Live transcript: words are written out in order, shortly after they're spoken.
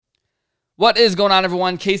What is going on,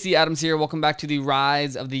 everyone? Casey Adams here. Welcome back to the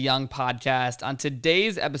Rise of the Young podcast. On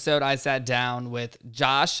today's episode, I sat down with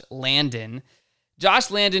Josh Landon. Josh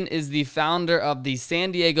Landon is the founder of the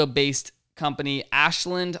San Diego-based company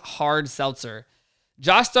Ashland Hard Seltzer.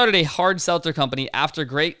 Josh started a hard seltzer company after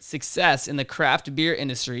great success in the craft beer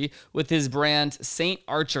industry with his brand St.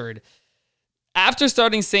 Archard. After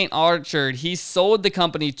starting St. Archard, he sold the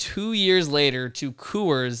company 2 years later to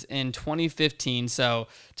Coors in 2015. So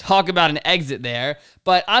talk about an exit there.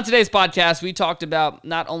 But on today's podcast, we talked about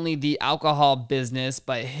not only the alcohol business,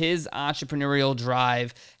 but his entrepreneurial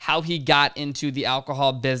drive, how he got into the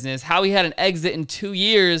alcohol business, how he had an exit in 2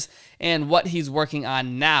 years, and what he's working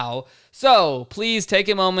on now. So please take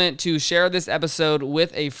a moment to share this episode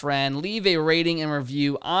with a friend, leave a rating and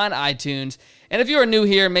review on iTunes. And if you are new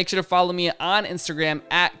here, make sure to follow me on Instagram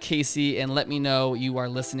at Casey and let me know you are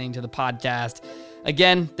listening to the podcast.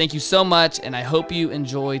 Again, thank you so much, and I hope you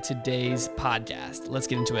enjoy today's podcast. Let's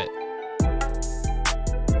get into it.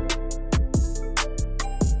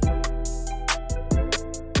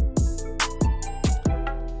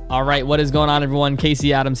 All right, what is going on, everyone?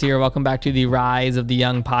 Casey Adams here. Welcome back to the Rise of the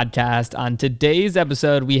Young podcast. On today's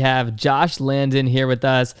episode, we have Josh Landon here with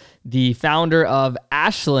us, the founder of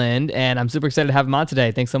Ashland, and I'm super excited to have him on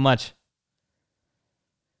today. Thanks so much.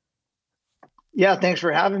 Yeah, thanks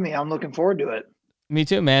for having me. I'm looking forward to it. Me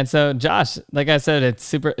too, man. So, Josh, like I said,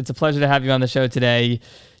 it's a pleasure to have you on the show today.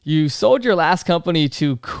 You sold your last company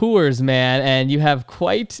to Coors, man, and you have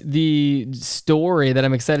quite the story that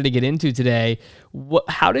I'm excited to get into today.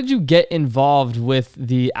 How did you get involved with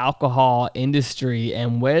the alcohol industry,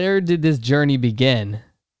 and where did this journey begin?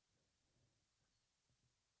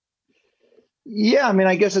 Yeah, I mean,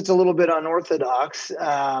 I guess it's a little bit unorthodox.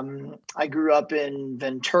 I grew up in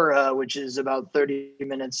Ventura, which is about 30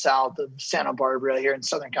 minutes south of Santa Barbara here in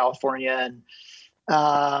Southern California.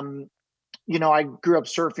 And, I grew up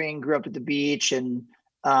surfing, grew up at the beach, and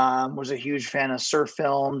was a huge fan of surf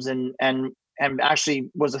films and actually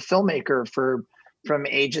was a filmmaker from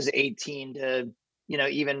ages 18 to,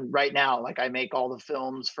 even right now. Like, I make all the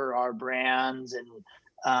films for our brands. And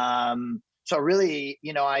so really,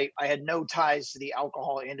 I had no ties to the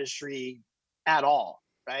alcohol industry at all,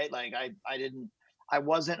 right? Like I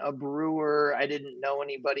wasn't a brewer. I didn't know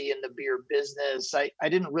anybody in the beer business. I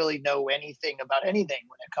didn't really know anything about anything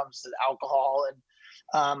when it comes to alcohol.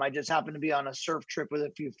 And I just happened to be on a surf trip with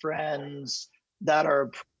a few friends that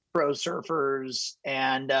are pro surfers.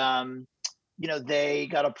 And, they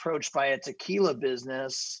got approached by a tequila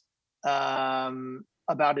business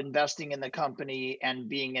about investing in the company and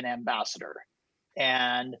being an ambassador.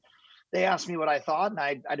 And they asked me what I thought, and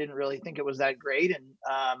I didn't really think it was that great. And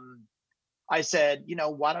I said,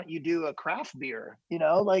 why don't you do a craft beer?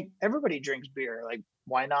 Like, everybody drinks beer. Like,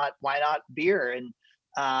 why not beer?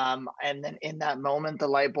 And then in that moment, the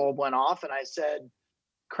light bulb went off, and I said,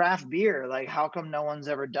 craft beer, like, how come no one's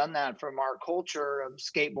ever done that from our culture of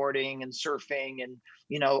skateboarding and surfing and,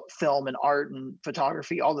 film and art and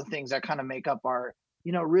photography, all the things that kind of make up our,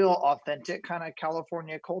 real authentic kind of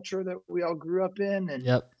California culture that we all grew up in. And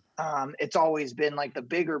Yep. It's always been like the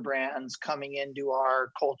bigger brands coming into our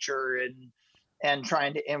culture and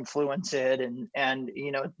trying to influence it. And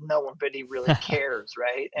nobody really cares.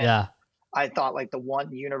 Right. And Yeah. I thought like the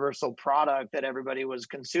one universal product that everybody was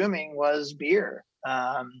consuming was beer.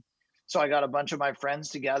 So I got a bunch of my friends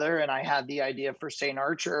together, and I had the idea for St.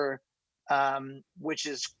 Archer, which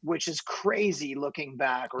is crazy looking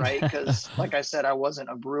back, right? Because like I said, I wasn't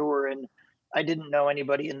a brewer and I didn't know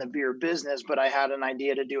anybody in the beer business, but I had an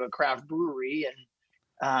idea to do a craft brewery,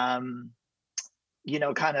 and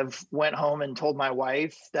kind of went home and told my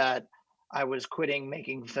wife that I was quitting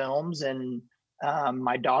making films. And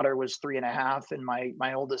my daughter was 3.5, and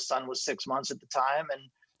my oldest son was 6 months at the time. And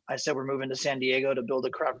I said, we're moving to San Diego to build a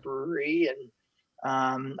craft brewery, and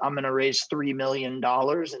I'm going to raise $3 million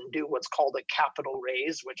and do what's called a capital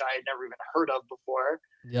raise, which I had never even heard of before.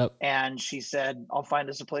 Yep. And she said, I'll find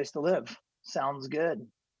us a place to live. Sounds good.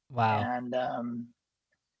 Wow. And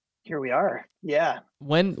here we are. Yeah.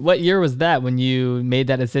 What year was that when you made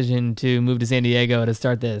that decision to move to San Diego to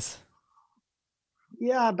start this?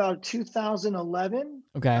 Yeah, about 2011.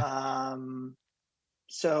 Okay.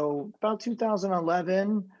 So about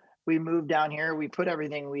 2011, we moved down here. We put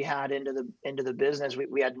everything we had into the business.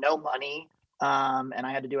 We had no money, and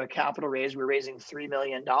I had to do a capital raise. We were raising $3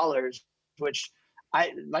 million, which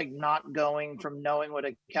I like, not going from knowing what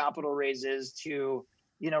a capital raise is to,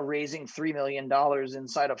 raising $3 million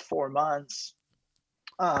inside of 4 months.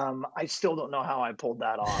 I still don't know how I pulled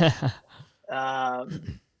that off.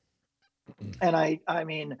 And I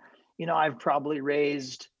mean, I've probably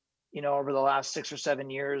raised over the last 6 or 7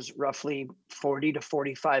 years, roughly 40 to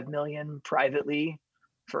 45 million privately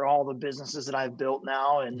for all the businesses that I've built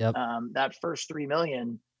now. And Yep. that first 3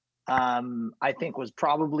 million, I think was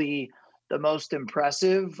probably the most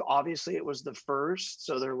impressive. Obviously, it was the first,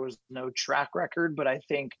 so there was no track record. But I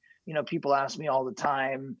think, people ask me all the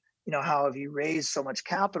time, how have you raised so much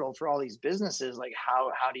capital for all these businesses? Like,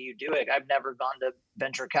 how do you do it? I've never gone to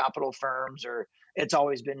venture capital firms, or it's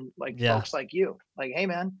always been like Yeah. folks like you, like, hey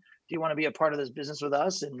man, do you want to be a part of this business with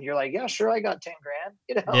us? And you're like, yeah, sure, I got 10 grand.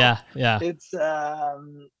 Yeah. Yeah. It's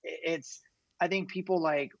I think people,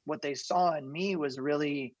 like, what they saw in me was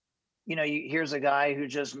really, here's a guy who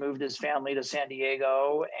just moved his family to San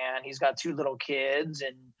Diego, and he's got two little kids,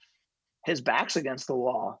 and his back's against the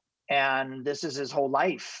wall, and this is his whole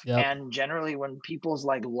life. Yep. And generally, when people's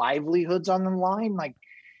like livelihoods on the line, like,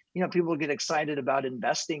 people get excited about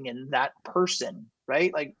investing in that person,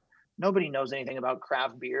 right? Like, nobody knows anything about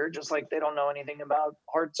craft beer, just like they don't know anything about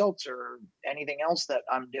hard seltzer or anything else that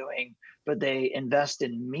I'm doing, but they invest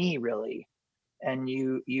in me, really. And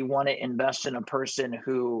you want to invest in a person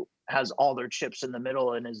who has all their chips in the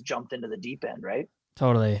middle and has jumped into the deep end, right?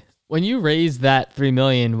 Totally. When you raised that 3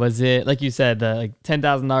 million, was it like you said, the like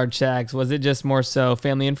 $10,000 checks? Was it just more so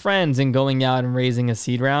family and friends and going out and raising a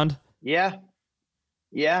seed round? Yeah,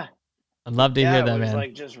 yeah. I'd love to Yeah, hear it that, was man.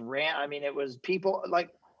 like just I mean, it was people like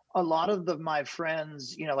a lot of my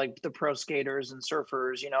friends, like the pro skaters and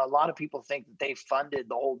surfers, a lot of people think that they funded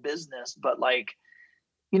the whole business, but like,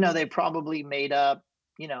 they probably made up,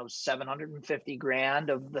 750 grand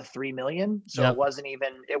of the 3 million. So Yep.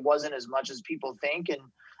 it wasn't as much as people think. And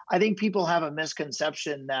I think people have a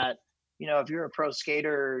misconception that, if you're a pro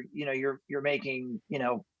skater, you're making,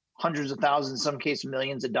 hundreds of thousands, some case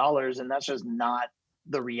millions of dollars. And that's just not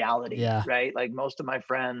the reality, Yeah. right? Like, most of my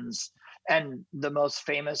friends and the most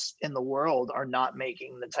famous in the world are not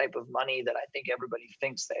making the type of money that I think everybody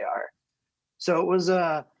thinks they are. So it was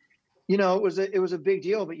it was a big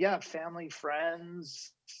deal. But yeah, family,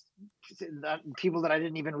 friends, people that I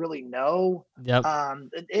didn't even really know. Yep.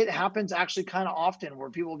 It happens actually kind of often where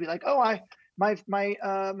people will be like, "Oh, my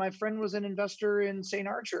friend was an investor in St.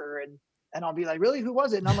 Archer," and I'll be like, "Really? Who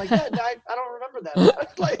was it?" And I'm like, "Yeah, I don't remember them."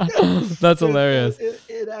 Like, That's hilarious.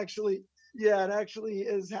 it actually, yeah, it actually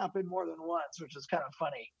has happened more than once, which is kind of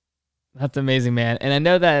funny. That's amazing, man. And I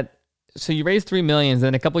know that. So you raised 3 million,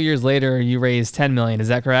 then a couple years later you raised 10 million. Is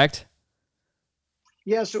that correct?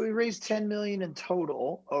 Yeah, so we raised 10 million in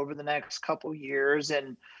total over the next couple years,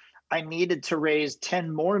 and I needed to raise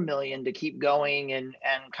 10 more million to keep going and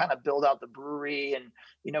kind of build out the brewery. And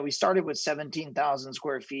we started with 17,000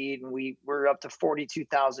 square feet, and we were up to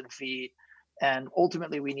 42,000 feet. And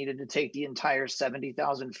ultimately, we needed to take the entire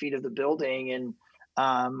 70,000 feet of the building, and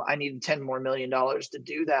I needed $10 more million to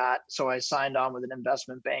do that. So I signed on with an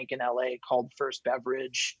investment bank in LA called First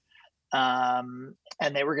Beverage, and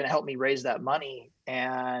they were going to help me raise that money.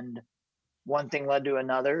 And one thing led to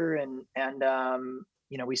another, and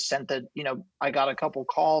we sent I got a couple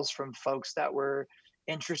calls from folks that were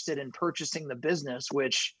interested in purchasing the business,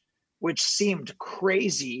 which seemed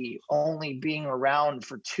crazy, only being around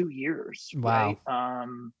for 2 years, Wow.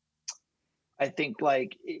 right? I think,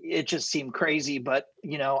 like, it just seemed crazy. But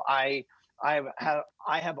I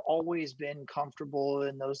have always been comfortable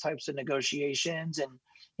in those types of negotiations. And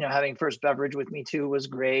having First Beverage with me too was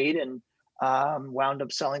great. And wound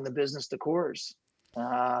up selling the business to Coors,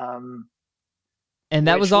 And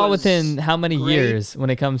that was which all within was how many great. years when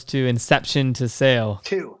it comes to inception to sale?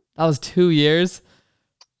 Two, That was 2 years.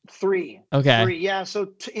 three, Okay. three. Yeah.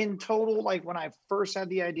 So in total, like, when I first had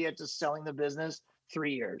the idea to selling the business,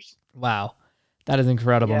 3 years. Wow. That is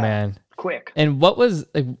incredible, Yeah. man. Quick. And what was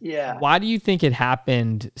like, Yeah. why do you think it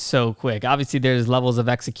happened so quick? Obviously, there's levels of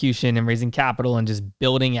execution and raising capital and just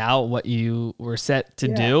building out what you were set to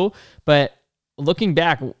Yeah. do. But looking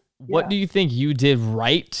back, what Yeah. do you think you did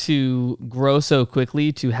right to grow so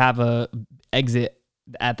quickly to have a exit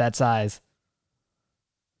at that size?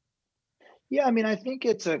 Yeah, I mean, I think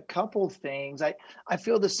it's a couple things. I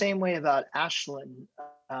feel the same way about Ashland.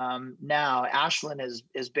 Now Ashland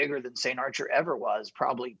is bigger than St. Archer ever was,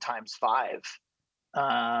 probably times five.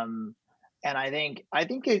 Um, and I think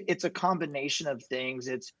it's a combination of things.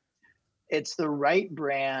 It's the right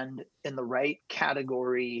brand in the right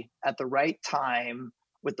category at the right time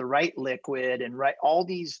with the right liquid, and right all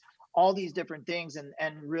these different things. And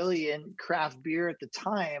really, in craft beer at the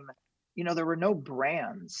time, there were no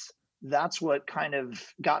brands. That's what kind of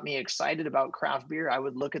got me excited about craft beer. I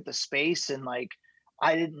would look at the space, and, like,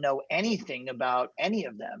 I didn't know anything about any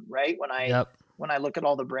of them, right? Yep. When I look at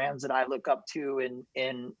all the brands that I look up to in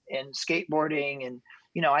skateboarding, and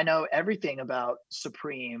I know everything about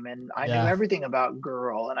Supreme, and I knew Yeah. everything about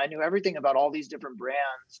Girl, and I knew everything about all these different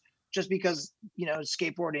brands just because,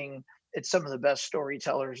 skateboarding, it's some of the best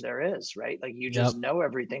storytellers there is, right? Like you just Yep. know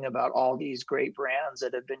everything about all these great brands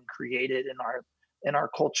that have been created in our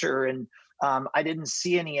culture. And I didn't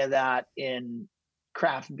see any of that in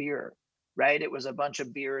craft beer, right? It was a bunch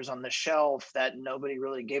of beers on the shelf that nobody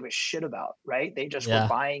really gave a shit about, right? They just were Yeah.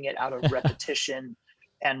 buying it out of repetition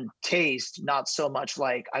and taste, not so much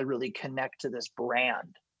like I really connect to this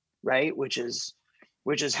brand, right? Which is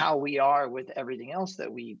how we are with everything else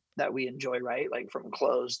that we enjoy, right? Like from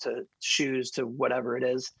clothes to shoes to whatever it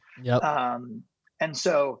is. Yep. And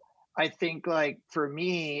so I think, like, for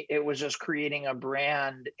me, it was just creating a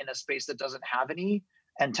brand in a space that doesn't have any,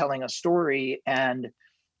 and telling a story. And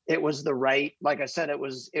it was the right, like I said, it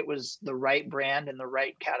was the right brand in the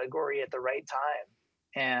right category at the right time.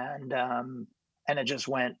 And it just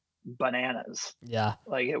went bananas. Yeah.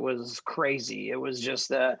 Like, it was crazy. It was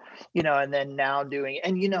just and then now doing,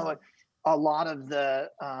 and a lot of the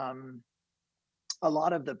a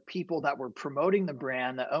lot of the people that were promoting the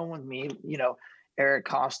brand that own with me, Eric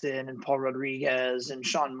Costin and Paul Rodriguez and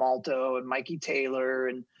Sean Malto and Mikey Taylor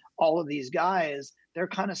and all of these guys, they're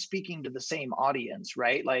kind of speaking to the same audience,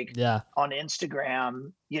 right? Like Yeah. on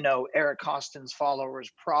Instagram, Eric Costin's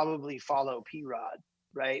followers probably follow P Rod,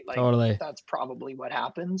 right? Like Totally. that's probably what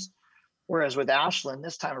happens. Whereas with Ashland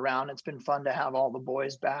this time around, it's been fun to have all the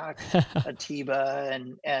boys back, Atiba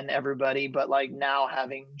and everybody, but like now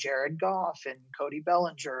having Jared Goff and Cody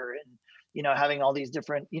Bellinger and having all these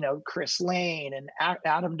different, Chris Lane and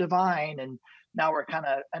Adam Devine, and now we're kind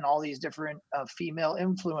of, and all these different female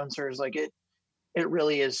influencers. Like it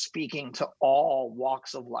really is speaking to all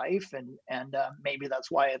walks of life, and maybe that's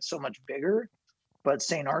why it's so much bigger. But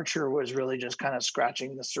St. Archer was really just kind of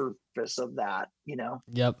scratching the surface of that.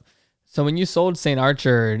 Yep. So when you sold St.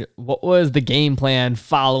 Archer, what was the game plan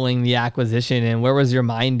following the acquisition, and where was your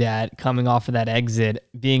mind at coming off of that exit,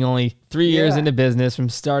 being only 3 years Yeah. into business, from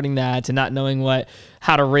starting that to not knowing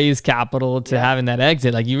how to raise capital to Yeah. having that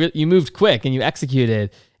exit? Like you moved quick and you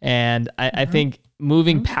executed. And I Hmm. think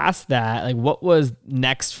moving Hmm. past that, like what was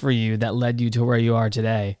next for you that led you to where you are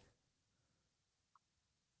today?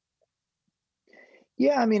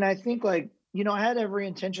 Yeah, I mean, I think, like, I had every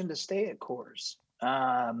intention to stay at Coors.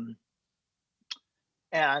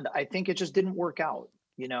 And I think it just didn't work out.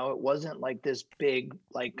 It wasn't like this big,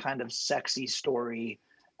 like kind of sexy story.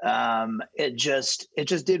 It just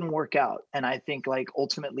didn't work out. And I think, like,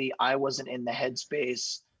 ultimately I wasn't in the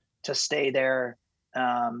headspace to stay there,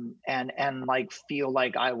 and like feel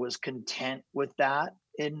like I was content with that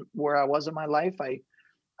in where I was in my life.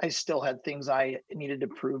 I still had things I needed to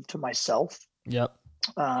prove to myself. Yep.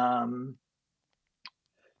 Um,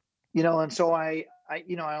 and so I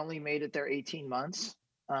only made it there 18 months.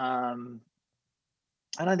 Um,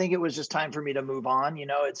 and I think it was just time for me to move on.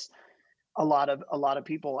 It's a lot of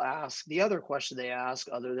people ask, the other question they ask,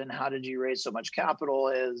 other than how did you raise so much capital,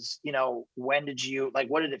 is, when did you, like,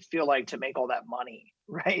 what did it feel like to make all that money?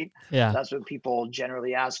 Right? Yeah. That's what people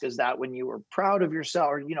generally ask. Is that when you were proud of yourself,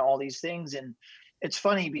 or all these things? And it's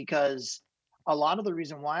funny because a lot of the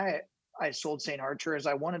reason why I sold St. Archer is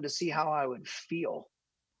I wanted to see how I would feel.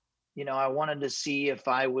 I wanted to see if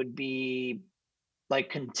I would be, like,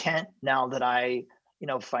 content now that I,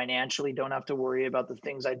 financially don't have to worry about the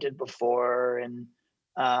things I did before. And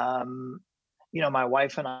um, my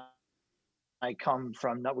wife and I come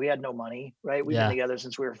from we had no money, right? We've been Yeah. together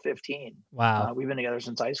since we were 15. Wow. We've been together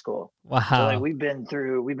since high school. So, like, Wow. we've been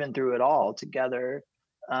through it all together.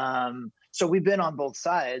 So we've been on both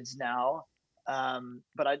sides now.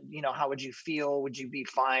 But how would you feel? Would you be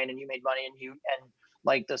fine? And you made money, and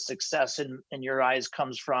like the success in your eyes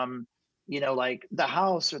comes from, like the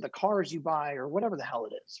house or the cars you buy or whatever the hell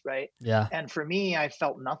it is, right? Yeah. And for me, I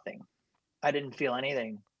felt nothing. I didn't feel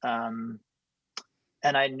anything.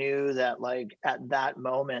 And I knew that, like, at that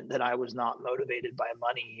moment, that I was not motivated by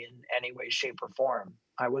money in any way, shape, or form.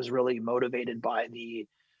 I was really motivated by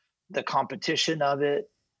the competition of it,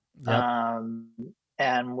 Yep. um,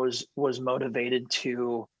 and was motivated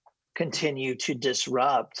to continue to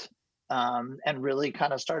disrupt, and really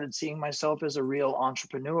kind of started seeing myself as a real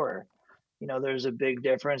entrepreneur. There's a big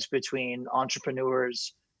difference between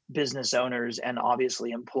entrepreneurs, business owners, and obviously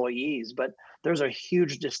employees, but there's a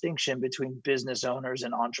huge distinction between business owners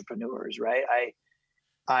and entrepreneurs, right?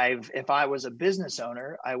 If I was a business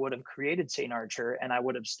owner, I would have created St. Archer and I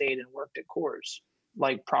would have stayed and worked at Coors,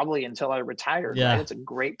 like, probably until I retired, right? Yeah. It's a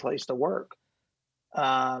great place to work.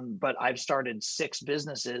 But I've started 6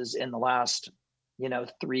 businesses in the last,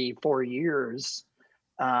 3, 4 years.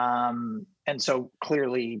 And so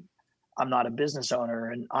clearly I'm not a business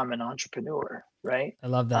owner and I'm an entrepreneur, right? I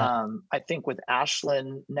love that. I think with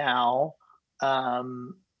Ashland now,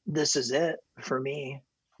 um, this is it for me.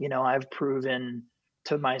 I've proven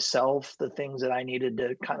to myself the things that I needed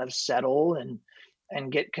to kind of settle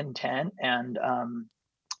and get content. And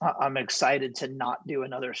I'm excited to not do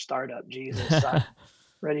another startup. Jesus, I'm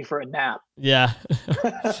ready for a nap. Yeah.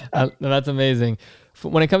 No, that's amazing.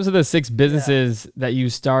 When it comes to the six Yeah. businesses that you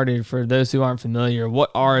started, for those who aren't familiar, what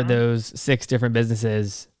are hmm those six different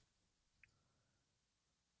businesses?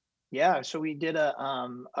 Yeah. So we did a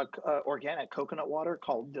organic coconut water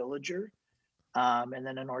called Villager. And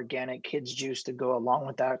then an organic kids juice to go along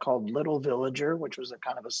with that called Little Villager, which was a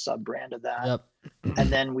kind of a sub brand of that. Yep. And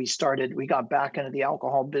then we got back into the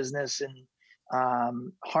alcohol business in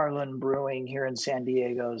Harlan Brewing here in San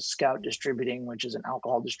Diego, Scout Distributing, which is an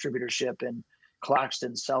alcohol distributorship, and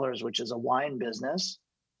Claxton Cellars, which is a wine business.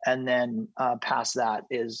 And then past that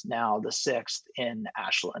is now the sixth in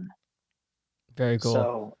Ashland. Very cool.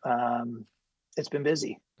 So it's been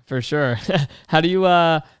busy. For sure. How do you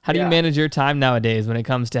Yeah. manage your time nowadays when it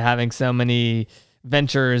comes to having so many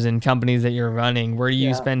ventures and companies that you're running? Where do you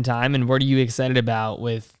Yeah. spend time, and what are you excited about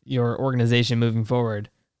with your organization moving forward?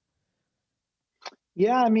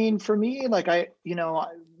 Yeah, I mean, for me, like I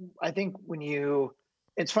think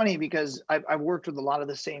it's funny because I've worked with a lot of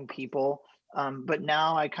the same people, but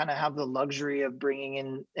now I kind of have the luxury of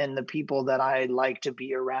bringing in the people that I like to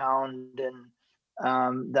be around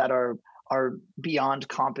and that are beyond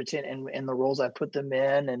competent in the roles I put them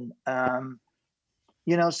in, and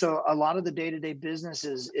so a lot of the day to day business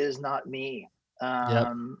is not me,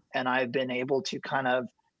 Yep. and I've been able to kind of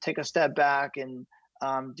take a step back and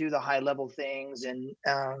do the high level things. And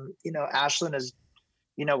Ashland is,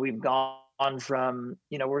 we've gone from,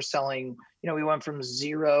 we're selling, we went from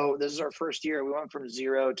zero. This is our first year. We went from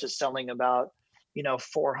zero to selling about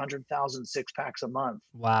 400,000 six packs a month.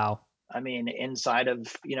 Wow. I mean, inside of,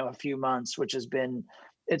 a few months, which has been,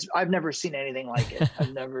 I've never seen anything like it.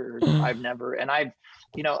 And I've,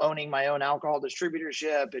 owning my own alcohol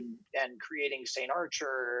distributorship and creating St.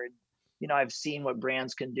 Archer, and, I've seen what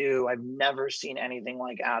brands can do. I've never seen anything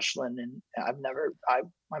like Ashland. And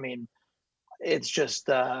I mean, it's just,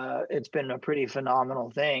 it's been a pretty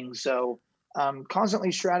phenomenal thing. So, constantly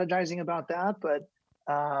strategizing about that, but,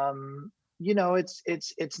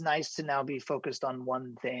 it's nice to now be focused on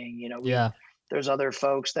one thing. Yeah, There's other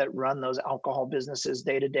folks that run those alcohol businesses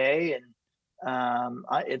day to day, and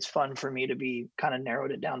it's fun for me to be kind of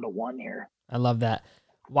narrowed it down to one here. I love that.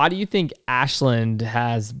 Why do you think Ashland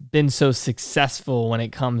has been so successful when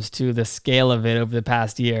it comes to the scale of it over the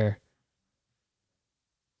past year?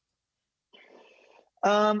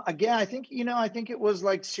 Again, I think it was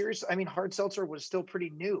like serious. I mean, hard seltzer was still pretty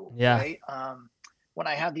new, Yeah. right? When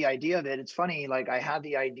I had the idea of it, it's funny. Like I had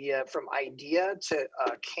the idea from idea to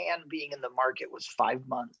can being in the market was 5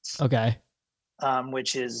 months, Okay.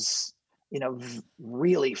 which is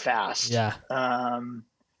really fast. Yeah.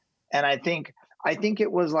 And I think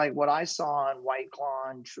it was like what I saw on White Claw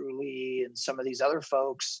and Truly and some of these other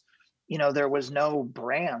folks. There was no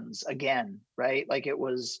brands again, right? Like it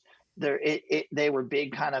was there. They were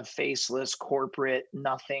big kind of faceless corporate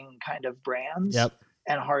nothing kind of brands, Yep.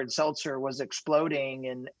 and hard seltzer was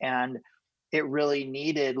exploding, and it really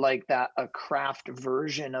needed like that a craft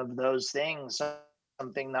version of those things,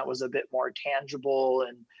 something that was a bit more tangible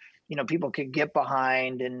and people could get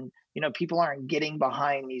behind. And people aren't getting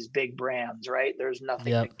behind these big brands, right? There's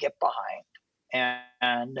nothing to Yep. get behind.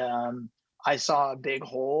 And I saw a big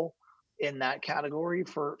hole in that category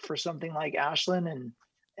for something like Ashland,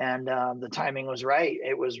 and the timing was right.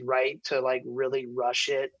 It was right to like really rush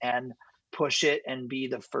it and push it and be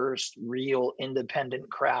the first real independent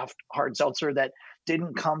craft hard seltzer that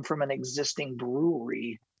didn't come from an existing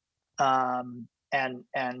brewery. And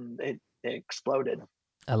it exploded.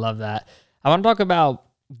 I love that. I want to talk about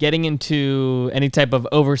getting into any type of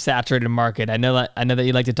oversaturated market. I know that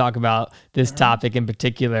you like to talk about this hmm topic in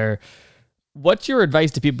particular. What's your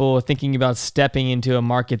advice to people thinking about stepping into a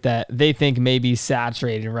market that they think may be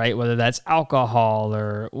saturated, right? Whether that's alcohol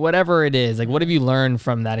or whatever it is. Like, what have hmm you learned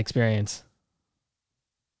from that experience?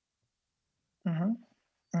 hmm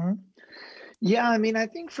hmm Yeah, I mean, I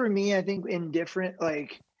think for me, I think in different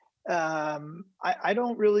like I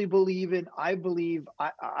don't really believe in I believe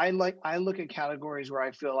I look at categories where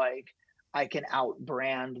I feel like I can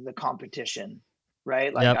outbrand the competition,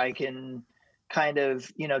 right? Like Yep. I can kind of,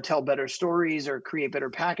 tell better stories or create better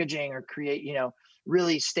packaging or create,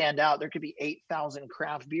 really stand out. There could be 8,000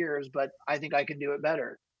 craft beers, but I think I can do it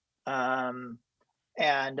better. Um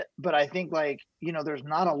but I think like, there's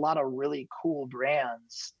not a lot of really cool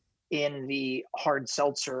brands in the hard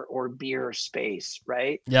seltzer or beer space,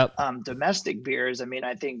 right? Yep. Domestic beers, I mean,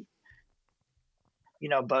 I think,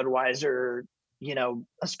 Budweiser,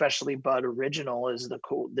 especially Bud Original is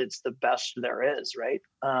that's the best there is, right?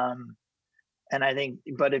 And I think,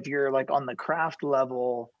 but if you're like on the craft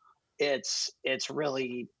level, it's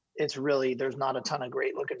really there's not a ton of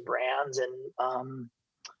great looking brands. And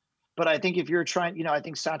but I think if you're trying, I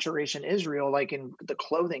think saturation is real, like in the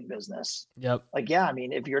clothing business. Yep. Like, yeah, I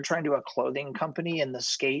mean, if you're trying to do a clothing company in the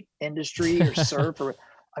skate industry or surf, or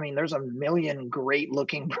I mean, there's a million great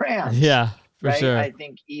looking brands, Yeah, for right? sure. I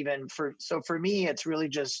think even for me, it's really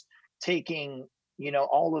just taking,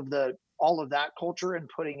 all of that culture and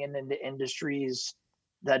putting it into industries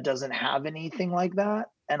that doesn't have anything like that.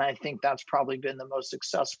 And I think that's probably been the most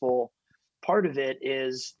successful part of it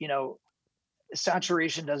is,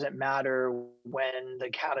 saturation doesn't matter when the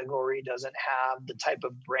category doesn't have the type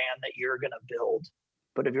of brand that you're going to build.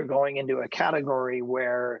 But if you're going into a category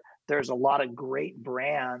where there's a lot of great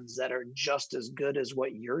brands that are just as good as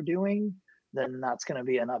what you're doing, then that's going to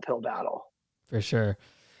be an uphill battle. For sure.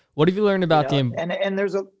 What have you learned about And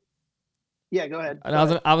there's a yeah, go ahead. and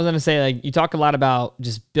I was gonna say, like, you talk a lot about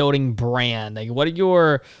just building brand. Like, what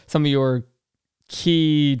are some of your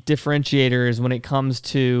key differentiators when it comes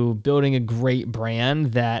to building a great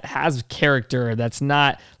brand that has character, that's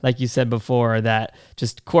not, like you said before, that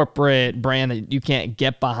just corporate brand that you can't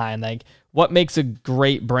get behind? Like, what makes a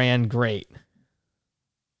great brand great?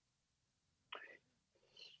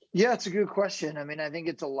 Yeah, it's a good question. I mean, I think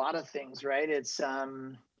it's a lot of things, right?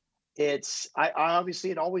 I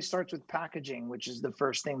obviously, it always starts with packaging, which is the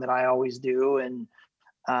first thing that I always do, and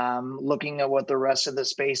looking at what the rest of the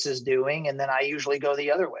space is doing, and then I usually go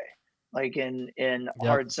the other way. Like in Yep.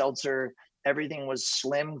 hard seltzer, everything was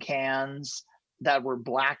slim cans that were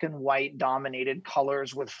black and white dominated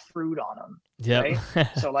colors with fruit on them, Yep. right?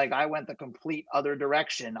 So like I went the complete other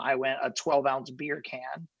direction. I went a 12-ounce beer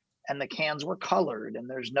can, and the cans were colored, and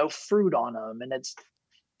there's no fruit on them, and it's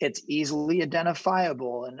easily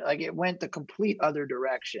identifiable, and like it went the complete other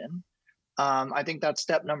direction. I think that's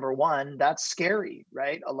step number one. That's scary,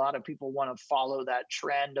 right? A lot of people want to follow that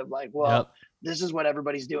trend of like, well, Yep. this is what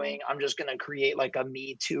everybody's doing. I'm just going to create like a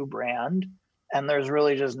Me Too brand. And there's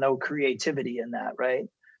really just no creativity in that, right?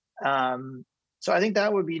 So I think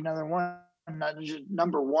that would be another one.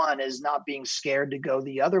 Number one is not being scared to go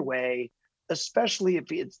the other way, especially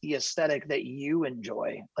if it's the aesthetic that you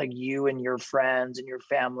enjoy, like you and your friends and your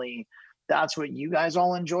family. That's what you guys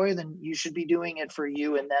all enjoy, then you should be doing it for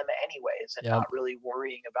you and them anyways, and not Yep. really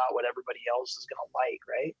worrying about what everybody else is going to like,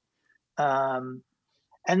 right?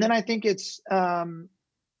 And then I think it's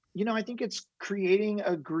creating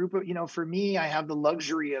a group of, for me, I have the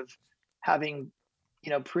luxury of having,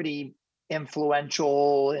 pretty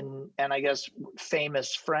influential and I guess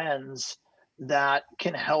famous friends that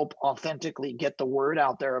can help authentically get the word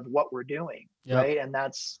out there of what we're doing, Yep. right? And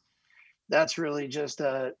that's really just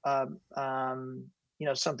something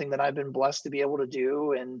that I've been blessed to be able to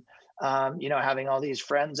do. And having all these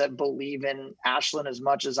friends that believe in Ashland as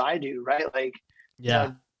much as I do, right? Like, you Yeah.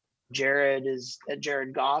 know Jared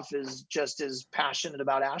Goff is just as passionate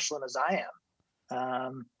about Ashland as I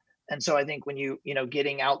am. And so I think when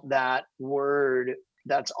getting out that word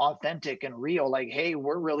that's authentic and real, like, hey,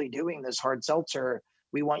 we're really doing this hard seltzer,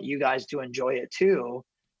 we want you guys to enjoy it too.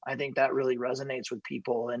 I think that really resonates with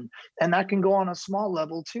people, and that can go on a small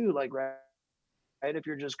level too, like, right, if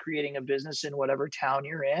you're just creating a business in whatever town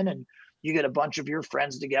you're in, and you get a bunch of your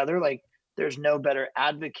friends together, like, there's no better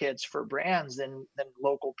advocates for brands than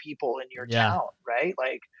local people in your Yeah. town, right?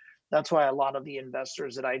 Like, that's why a lot of the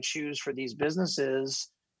investors that I choose for these businesses,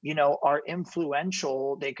 are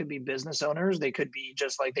influential. They could be business owners, they could be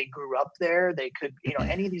just like they grew up there, they could,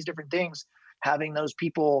 any of these different things. Having those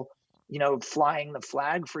people, flying the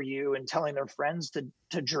flag for you and telling their friends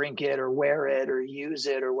to drink it or wear it or use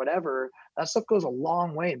it or whatever, that stuff goes a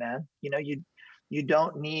long way, man. You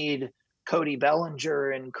don't need Cody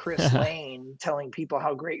Bellinger and Chris Lane telling people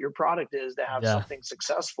how great your product is to have Yeah. something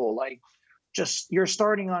successful. Like, just you're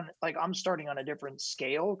starting on, like, I'm starting on a different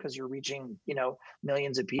scale because you're reaching,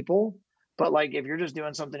 millions of people. But like if you're just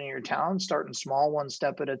doing something in your town, starting small, one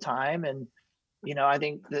step at a time, and I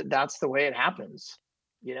think that's the way it happens,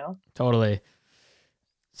 you know? Totally.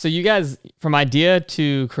 So you guys, from idea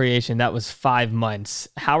to creation, that was 5 months.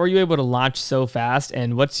 How were you able to launch so fast?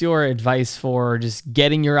 And what's your advice for just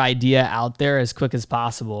getting your idea out there as quick as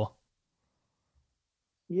possible?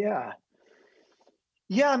 Yeah.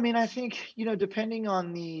 Yeah. I mean, I think, depending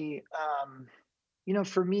on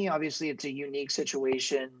for me, obviously it's a unique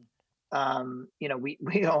situation.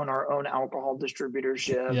 We own our own alcohol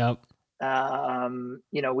distributorship. Yep.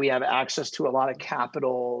 We have access to a lot of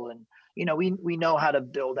capital, and we know how to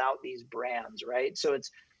build out these brands, right? So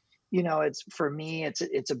it's for me,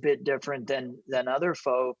 it's a bit different than other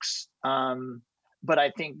folks. But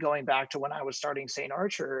I think going back to when I was starting St.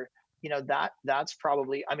 Archer, that's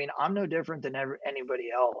probably, I mean, I'm no different than anybody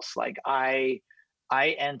else. Like I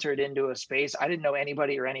entered into a space. I didn't know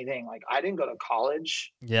anybody or anything. Like I didn't go to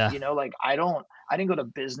college. Yeah. Like I didn't go to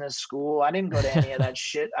business school. I didn't go to any of that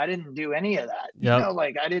shit. I didn't do any of that. Yep.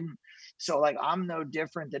 Like I didn't. So like I'm no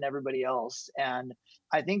different than everybody else. And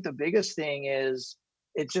I think the biggest thing is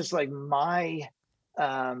it's just like my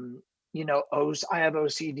I have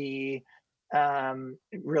OCD,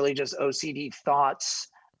 really just OCD thoughts.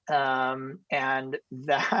 And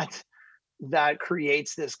that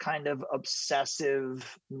creates this kind of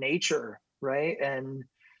obsessive nature, right? And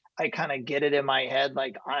I kind of get it in my head,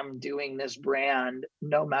 like I'm doing this brand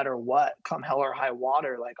no matter what, come hell or high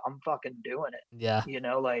water, like I'm fucking doing it, Yeah.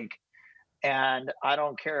 like, and I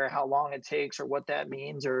don't care how long it takes or what that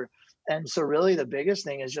means. And so really the biggest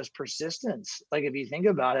thing is just persistence. Like if you think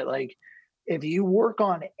about it, like if you work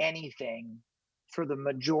on anything for the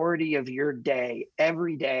majority of your day,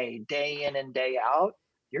 every day, day in and day out,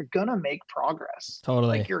 you're gonna make progress.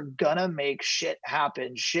 Totally. Like you're gonna make shit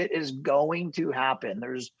happen. Shit is going to happen.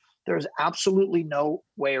 There's absolutely no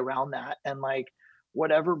way around that. And like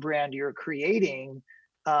whatever brand you're creating,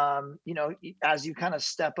 as you kind of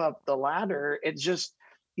step up the ladder, it's just,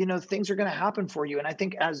 things are going to happen for you. And I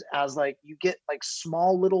think as like you get like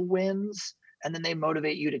small little wins, and then they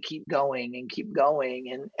motivate you to keep going and keep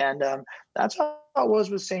going. And that's how it was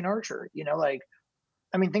with St. Archer. Like,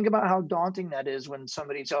 I mean, think about how daunting that is when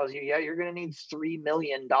somebody tells you, yeah, you're going to need $3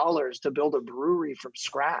 million to build a brewery from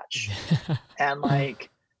scratch. And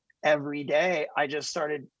like every day, I just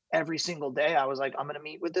started every single day. I was like, I'm going to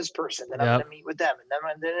meet with this person, then I'm going to meet with them.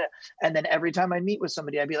 And then every time I meet with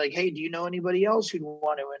somebody, I'd be like, hey, do you know anybody else who'd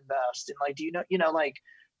want to invest? And like, do you know, like,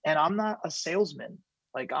 and I'm not a salesman.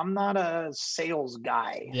 Like, I'm not a sales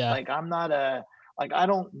guy. Yeah. Like, I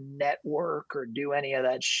don't network or do any of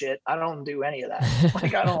that shit. I don't do any of that.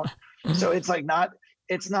 Like, I don't. So it's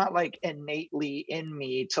not like innately in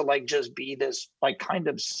me to like just be this like kind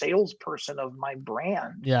of salesperson of my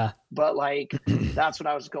brand. Yeah. But like, that's what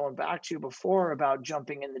I was going back to before about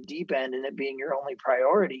jumping in the deep end and it being your only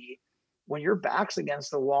priority. When your back's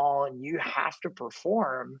against the wall and you have to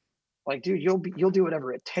perform, like, dude, you'll do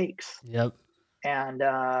whatever it takes. Yep. And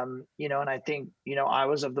and I think, I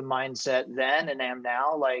was of the mindset then and am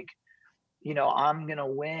now, like, I'm gonna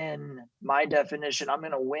win. My definition, I'm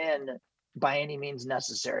gonna win by any means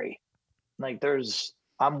necessary. Like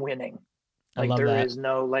I'm winning. Like there that. is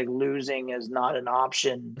no, like, losing is not an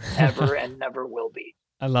option ever and never will be.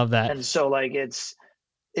 I love that. And so like it's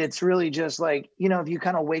really just like, if you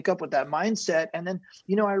kind of wake up with that mindset, and then,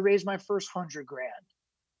 I raised my first 100,000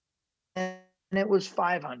 and it was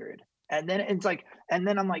 500. And then it's like, and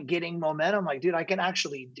then I'm like getting momentum, like, dude, I can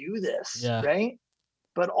actually do this. Yeah. Right.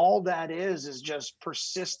 But all that is just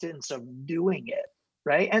persistence of doing it.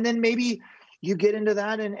 Right. And then maybe you get into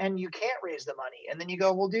that and you can't raise the money. And then you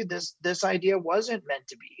go, well, dude, this idea wasn't meant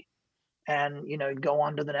to be. And, go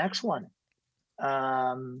on to the next one.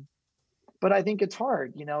 But I think it's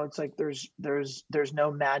hard, it's like there's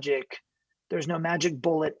no magic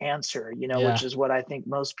bullet answer, which is what I think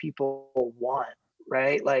most people want.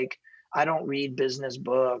 Right. Like, I don't read business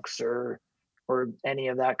books or any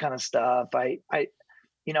of that kind of stuff. I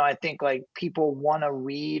think like people want to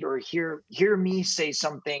read or hear me say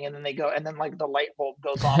something, and then they go, and then like the light bulb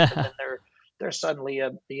goes off, and then they're suddenly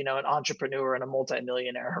an entrepreneur and a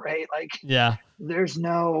multimillionaire, right? Like, yeah, there's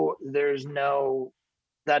no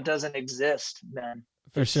that doesn't exist, man.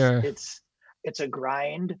 For sure. It's a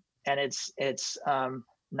grind, and it's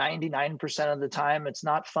 99% of the time it's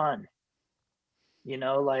not fun.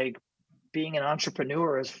 Like, being an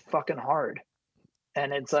entrepreneur is fucking hard.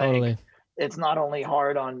 And it's like, Totally. It's not only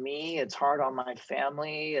hard on me, it's hard on my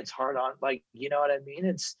family, it's hard on, like, you know what I mean?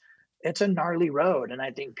 It's a gnarly road. And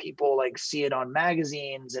I think people like see it on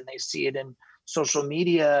magazines and they see it in social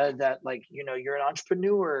media that, like, you're an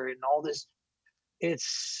entrepreneur and all this.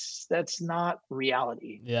 That's not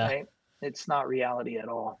reality. Yeah. Right? It's not reality at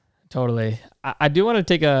all. Totally. I do want to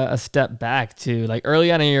take a step back to like early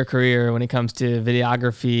on in your career when it comes to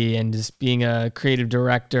videography and just being a creative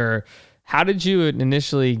director. How did you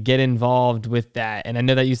initially get involved with that? And I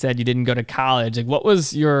know that you said you didn't go to college. Like, what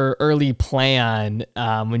was your early plan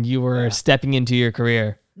when you were stepping into your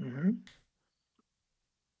career? Mm-hmm.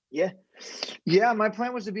 Yeah. My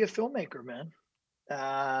plan was to be a filmmaker, man.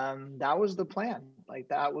 That was the plan. Like,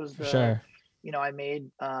 that was For sure.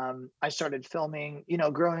 I started filming,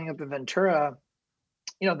 growing up in Ventura,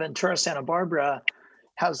 Ventura, Santa Barbara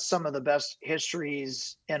has some of the best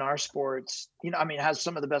histories in our sports. Has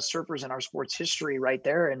some of the best surfers in our sports history right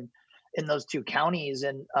there in those two counties.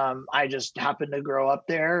 And I just happened to grow up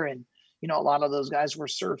there, and a lot of those guys were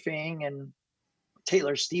surfing. And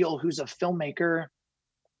Taylor Steele, who's a filmmaker,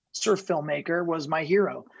 surf filmmaker, was my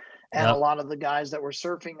hero. And a Yep. lot of the guys that were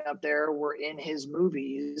surfing up there were in his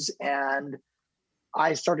movies. And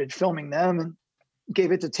I started filming them and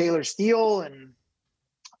gave it to Taylor Steele, and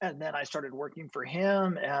then I started working for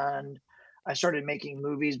him, and I started making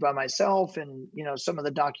movies by myself. And some of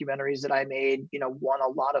the documentaries that I made, won a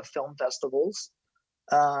lot of film festivals,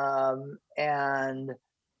 and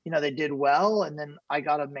they did well. And then I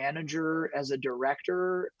got a manager as a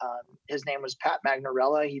director. His name was Pat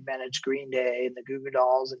Magnarella. He managed Green Day and the Goo Goo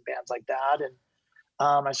Dolls and bands like that. And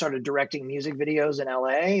I started directing music videos in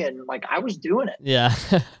LA, and like I was doing it. Yeah.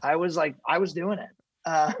 I was doing it.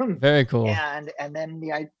 Very cool. And then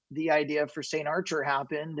the idea for St. Archer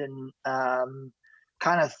happened, and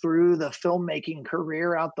kind of threw the filmmaking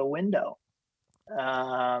career out the window.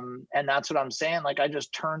 And that's what I'm saying. Like I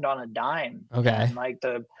just turned on a dime. Okay. And like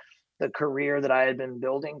the career that I had been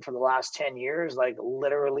building for the last 10 years, like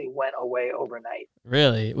literally went away overnight.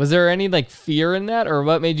 Really? Was there any like fear in that, or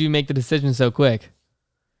what made you make the decision so quick?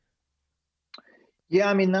 Yeah,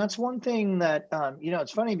 I mean, that's one thing that,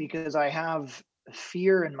 it's funny because I have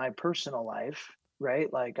fear in my personal life,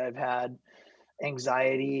 right? Like I've had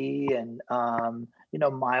anxiety and,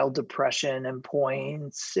 mild depression and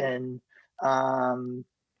points, and,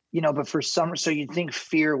 but so you'd think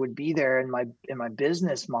fear would be there in my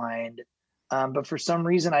business mind. But for some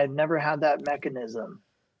reason, I've never had that mechanism.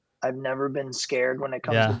 I've never been scared when it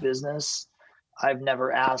comes to Yeah. business. I've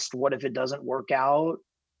never asked, what if it doesn't work out?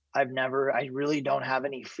 I really don't have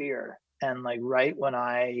any fear. And like right when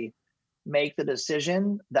I make the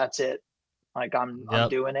decision, that's it. Like I'm Yep.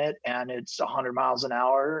 doing it, and it's 100 miles an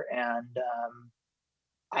hour. And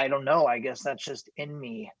I don't know. I guess that's just in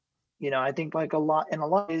me. I think like in a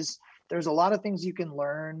lot is there's a lot of things you can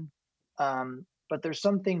learn, but there's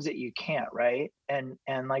some things that you can't, right? And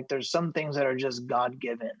like there's some things that are just God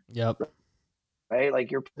given, Yep. right?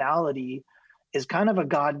 Like your personality is kind of a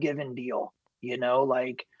God given deal.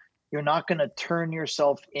 Like you're not going to turn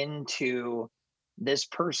yourself into this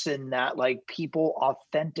person that like people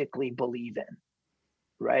authentically believe in,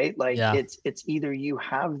 right? Like Yeah. it's either you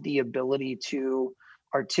have the ability to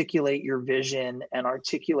articulate your vision and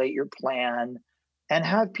articulate your plan and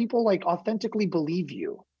have people like authentically believe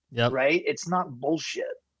you, Yep. right? It's not bullshit.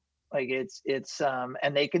 Like it's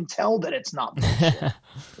and they can tell that it's not bullshit,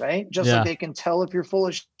 right? Just like Yeah. they can tell if you're full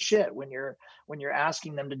of shit when you're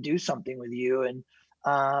asking them to do something with you. And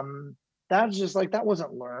that's just like that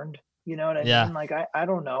wasn't learned. You know what I Yeah. mean? Like I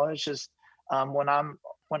don't know. It's just when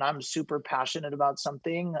I'm super passionate about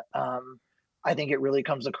something, I think it really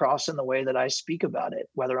comes across in the way that I speak about it,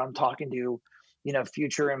 whether I'm talking to,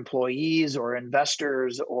 future employees or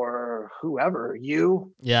investors or whoever,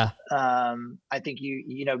 Yeah. I think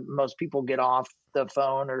most people get off the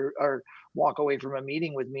phone or walk away from a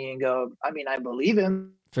meeting with me and go, I mean, I believe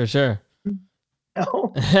him. For sure.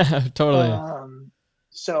 No. Totally.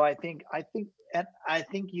 So I think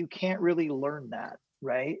you can't really learn that,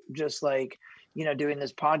 right? Just like, doing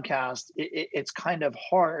this podcast, it's kind of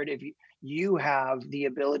hard if you have the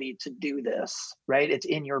ability to do this, right? It's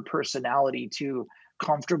in your personality to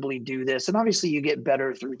comfortably do this. And obviously you get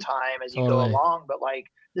better through time as you go Totally. along, but like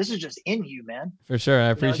this is just in you, man. For sure.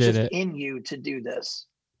 I It's appreciate just it. in you to do this.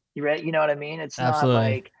 You right? You know what I mean?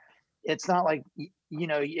 Absolutely. It's not like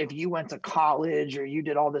if you went to college or you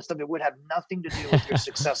did all this stuff, it would have nothing to do with your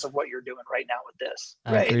success of what you're doing right now with this,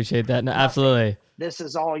 I right? appreciate that. No, Nothing. absolutely. This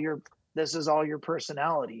is all your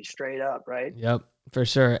personality, straight up, right? Yep, for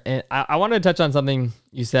sure. And I wanted to touch on something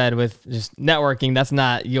you said with just networking. That's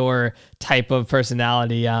not your type of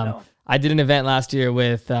personality. No. I did an event last year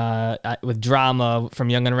with Drama from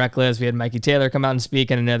Young and Reckless. We had Mikey Taylor come out and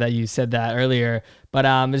speak, and I know that you said that earlier. But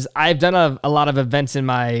I've done a lot of events in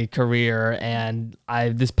my career, and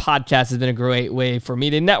this podcast has been a great way for me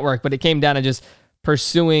to network. But it came down to just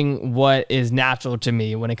pursuing what is natural to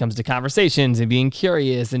me when it comes to conversations and being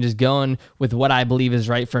curious and just going with what I believe is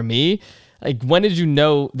right for me. Like, when did you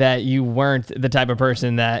know that you weren't the type of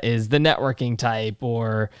person that is the networking type,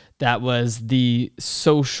 or that was the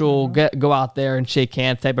social go out there and shake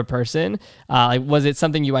hands type of person? Like, was it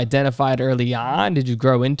something you identified early on? Did you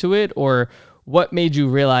grow into it, or what made you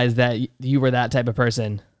realize that you were that type of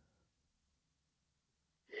person?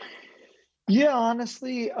 Yeah,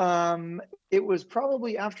 honestly, it was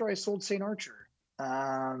probably after I sold St. Archer.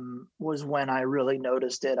 was when I really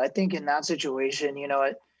noticed it. I think in that situation,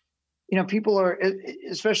 people are,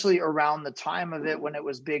 especially around the time of it when it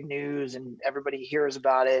was big news and everybody hears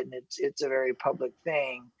about it and it's a very public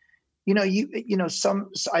thing.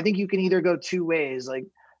 I think you can either go two ways. Like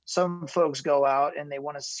some folks go out and they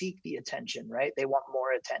want to seek the attention, right? They want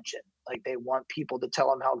more attention. Like they want people to tell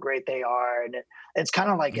them how great they are. And it's kind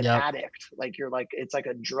of like an Yep. addict. Like it's like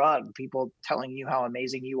a drug, people telling you how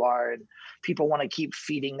amazing you are. And people want to keep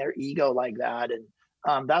feeding their ego like that.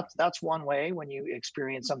 And that's one way when you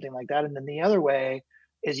experience something like that. And then the other way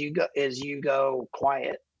is you go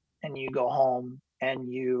quiet and you go home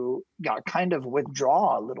and you got kind of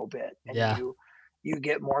withdraw a little bit and Yeah, you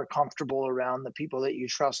get more comfortable around the people that you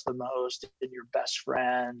trust the most and your best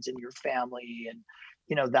friends and your family, and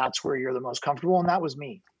that's where you're the most comfortable, and that was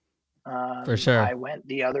me. for sure. I went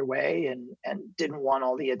the other way and didn't want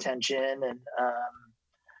all the attention, and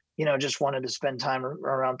just wanted to spend time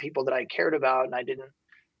around people that I cared about, and I didn't.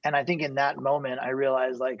 And I think in that moment I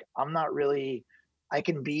realized, like, I'm not really, I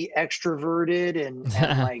can be extroverted and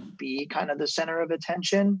like be kind of the center of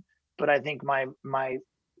attention, but I think my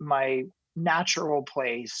natural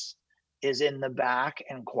place is in the back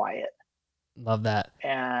and quiet. Love that.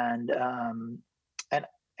 And and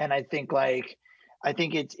and I think, like, I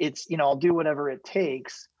think it's I'll do whatever it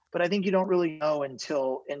takes, but I think you don't really know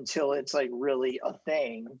until it's like really a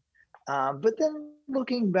thing. But then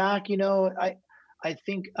looking back, I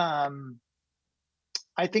think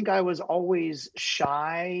I think I was always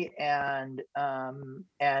shy, and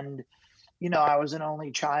I was an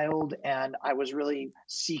only child and I was really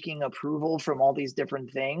seeking approval from all these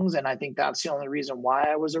different things. And I think that's the only reason why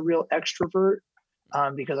I was a real extrovert,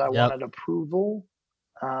 because I Yep. wanted approval.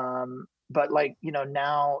 But like,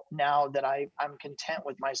 now that I'm content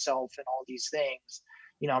with myself and all these things,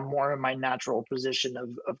 I'm more in my natural position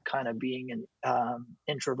of kind of being an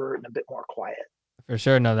introvert and a bit more quiet. For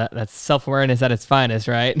sure. No, that's self-awareness at its finest,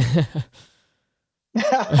 right?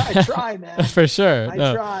 I try, man. For sure. I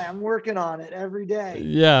No. try. I'm working on it every day.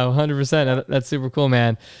 Yeah, 100%. Yeah, That's super cool,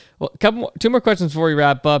 man. Well, two more questions before we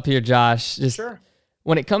wrap up here, Josh. Just sure.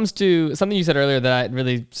 when it comes to something you said earlier that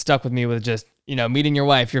really stuck with me, with just, meeting your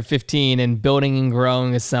wife, you're 15 and building and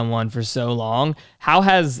growing as someone for so long. How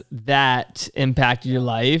has that impacted your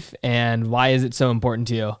life and why is it so important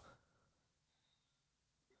to you?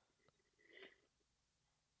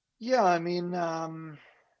 Yeah, I mean,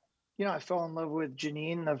 I fell in love with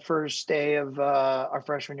Janine the first day of our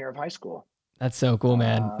freshman year of high school. That's so cool,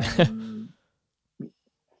 man. Um,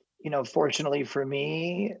 Fortunately for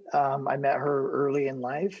me, I met her early in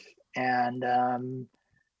life, and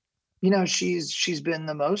she's been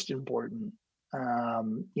the most important.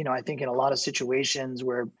 I think in a lot of situations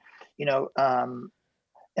where, you know, um,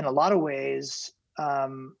 in a lot of ways,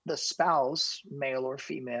 the spouse, male or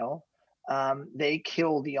female, they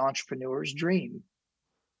kill the entrepreneur's dream,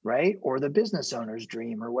 right? Or the business owner's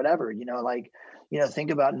dream or whatever, like,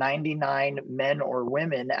 think about 99 men or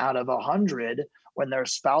women out of 100 when their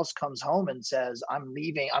spouse comes home and says, I'm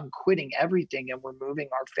leaving, I'm quitting everything, and we're moving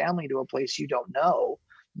our family to a place you don't know,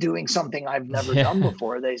 doing something I've never done Yeah.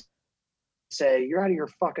 before. They say, you're out of your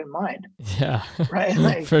fucking mind, Yeah. right?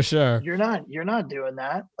 Like, For sure. you're not doing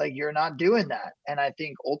that. Like, you're not doing that. And I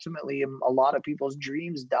think ultimately a lot of people's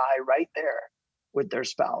dreams die right there with their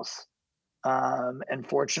spouse. And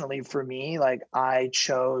fortunately for me, like, I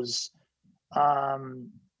chose um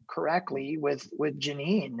correctly with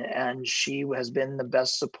Janine, and she has been the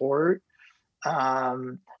best support.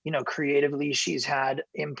 Creatively, she's had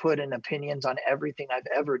input and opinions on everything I've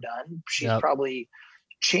ever done. She's Yep. probably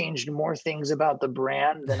changed more things about the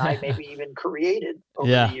brand than I maybe even created over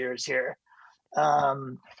the Yeah. years here.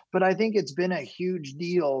 Um, but I think it's been a huge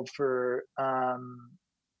deal for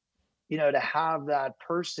to have that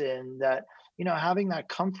person that, having that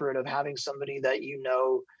comfort of having somebody that,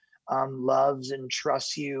 loves and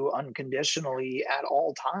trusts you unconditionally at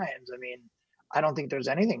all times. I mean, I don't think there's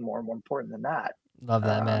anything more important than that. Love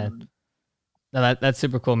that, man. Um, No, that's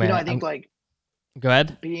super cool, man. I think, like, Go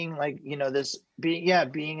ahead. being like, this being yeah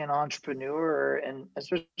being an entrepreneur, and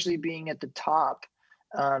especially being at the top,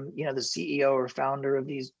 the CEO or founder of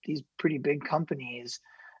these pretty big companies,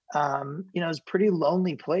 is a pretty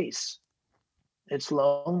lonely place. It's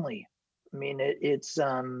lonely. I mean, that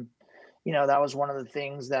was one of the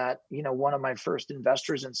things that, one of my first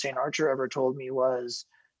investors in St. Archer ever told me was,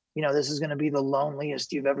 this is going to be the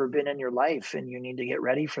loneliest you've ever been in your life, and you need to get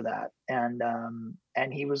ready for that. And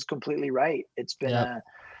he was completely right. It's been Yep.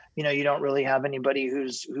 you don't really have anybody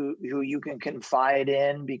who you can confide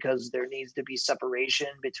in, because there needs to be separation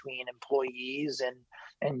between employees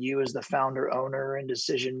and you as the founder, owner, and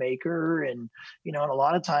decision maker. And, and a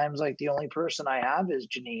lot of times, like, the only person I have is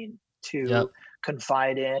Janine Yep. to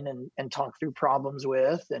confide in and talk through problems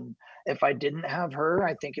with. And if I didn't have her,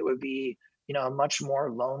 I think it would be, a much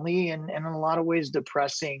more lonely and in a lot of ways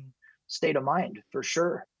depressing state of mind, for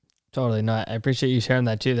sure. Totally. No, I appreciate you sharing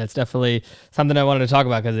that too. That's definitely something I wanted to talk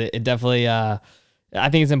about because it definitely, I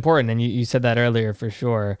think it's important. And you said that earlier for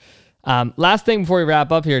sure. Last thing before we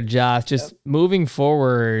wrap up here, Josh, just moving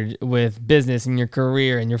forward with business and your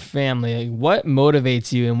career and your family, what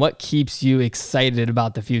motivates you and what keeps you excited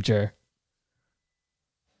about the future?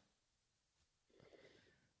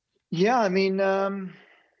 Yeah, I mean,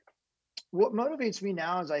 what motivates me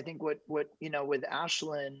now is, I think, what with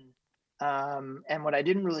Ashlyn, and what I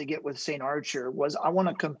didn't really get with St. Archer was I want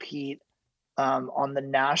to compete on the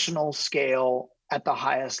national scale at the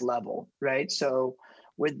highest level, right? So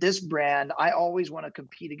with this brand, I always want to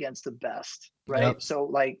compete against the best, right? Yep. So,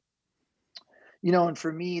 like, and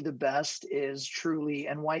for me, the best is Truly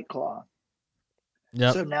and White Claw.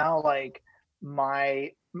 Yep. So now, like,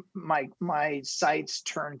 my sights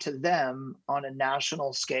turn to them on a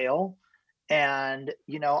national scale. And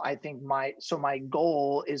I think my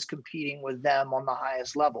goal is competing with them on the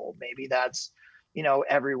highest level. Maybe that's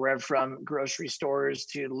everywhere from grocery stores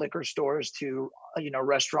to liquor stores to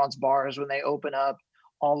restaurants, bars, when they open up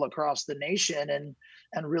all across the nation,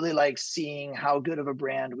 and really, like, seeing how good of a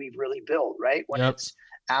brand we've really built, right? When Yep. it's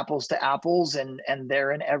apples to apples, and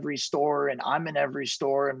they're in every store and I'm in every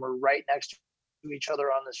store and we're right next to each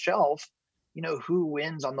other on the shelf, who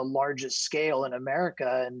wins on the largest scale in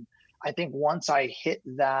America? And I think once I hit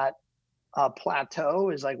that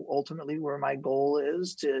plateau is, like, ultimately where my goal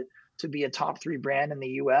is to be a top 3 brand in the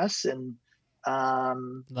US. And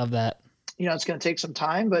Love that. it's going to take some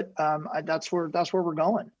time, but that's where we're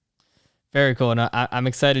going. Very cool. And I'm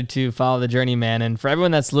excited to follow the journey, man. And for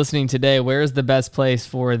everyone that's listening today, where is the best place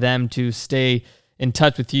for them to stay in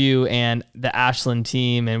touch with you and the Ashlyn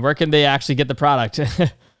team, and where can they actually get the product?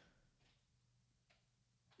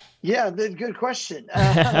 Yeah, good question.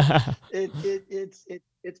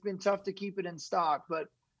 It's been tough to keep it in stock, but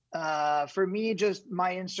for me, just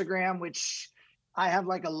my Instagram, which I have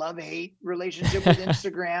like a love-hate relationship with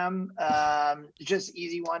Instagram. Just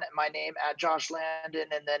easy one, my name at Josh Landon,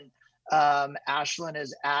 and then Ashlyn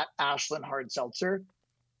is at Ashlyn Hard Seltzer.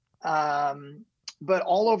 But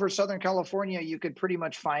all over Southern California, you could pretty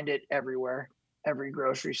much find it everywhere. Every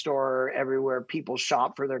grocery store, everywhere people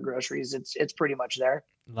shop for their groceries, it's pretty much there.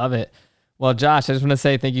 Love it. Well, Josh, I just want to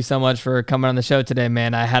say thank you so much for coming on the show today,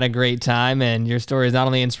 man. I had a great time, and your story is not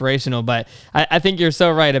only inspirational, but I think you're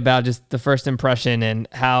so right about just the first impression and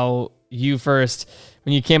how you first,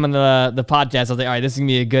 when you came on the podcast, I was like, all right, this is going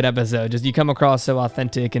to be a good episode. Just you come across so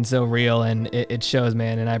authentic and so real, and it shows,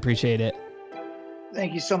 man, and I appreciate it.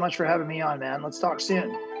 Thank you so much for having me on, man. Let's talk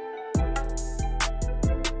soon.